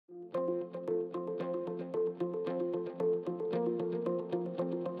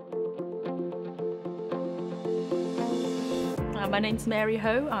My name's Mary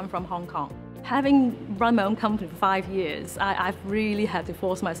Ho. I'm from Hong Kong. Having run my own company for 5 years, I've really had to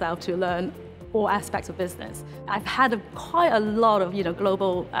force myself to learn all aspects of business. I've had quite a lot of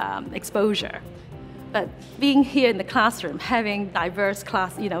global exposure. But being here in the classroom, having diverse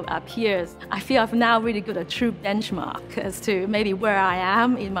peers, I feel I've now really got a true benchmark as to maybe where I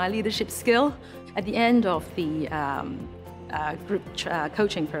am in my leadership skill. At the end of the group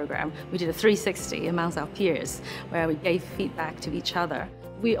coaching program, we did a 360 amongst our peers where we gave feedback to each other.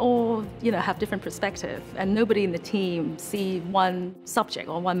 We all have different perspectives, and nobody in the team see one subject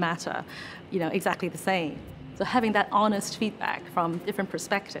or one matter exactly the same. So having that honest feedback from different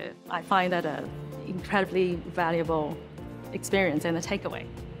perspectives, I find that an incredibly valuable experience and a takeaway.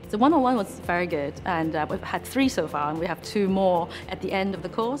 So one-on-one was very good, and we've had 3 so far, and we have 2 more at the end of the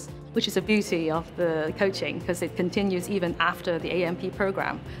course, which is the beauty of the coaching, because it continues even after the AMP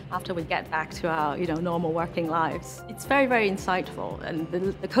program, after we get back to our normal working lives. It's very, very insightful, and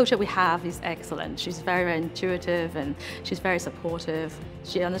the coach that we have is excellent. She's very, very intuitive, and she's very supportive.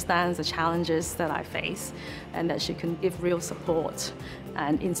 She understands the challenges that I face, and that she can give real support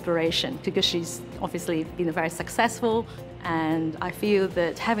and inspiration, because she's obviously been very successful. And I feel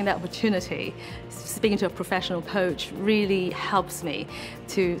that having that opportunity, speaking to a professional coach, really helps me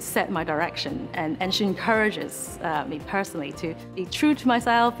to set my direction. And she encourages me personally to be true to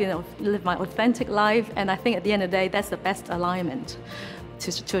myself, live my authentic life. And I think at the end of the day, that's the best alignment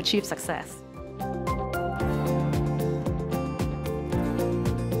to achieve success.